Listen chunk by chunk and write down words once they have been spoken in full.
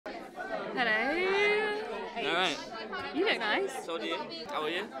nice. So do you. How are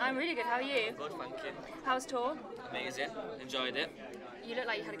you? I'm really good. How are you? Good, thank you. How's tour? Amazing. Enjoyed it. You look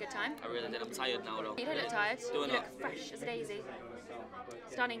like you had a good time. I really did. I'm tired now though. You don't look tired. Do I You not? look fresh as a daisy.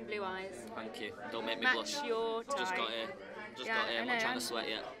 Stunning blue eyes. Thank you. Don't make me Match blush. your tie. Just got here. Yeah, I'm not trying to sweat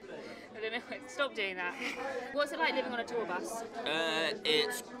yet. I don't know. Stop doing that. What's it like living on a tour bus?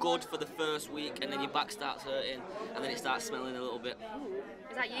 It's good for the first week, and then your back starts hurting, and then it starts smelling a little bit. Ooh.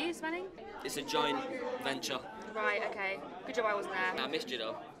 Is that you smelling? It's a joint venture. Right, okay. Good job I wasn't there. I missed you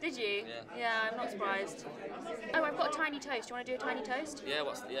though. Did you? Yeah. Yeah, I'm not surprised. Oh, I've got a tiny toast. Do you want to do a tiny toast? Yeah,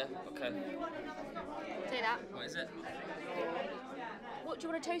 okay. Say that. What is it? What do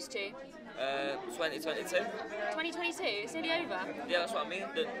you want to toast to? 2022. 2022? It's nearly over. Yeah, that's what I mean.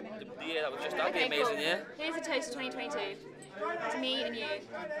 The year that we've just had, the amazing cool. year. Here's a toast to 2022. To me and you.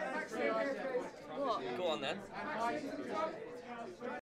 What? Go on then.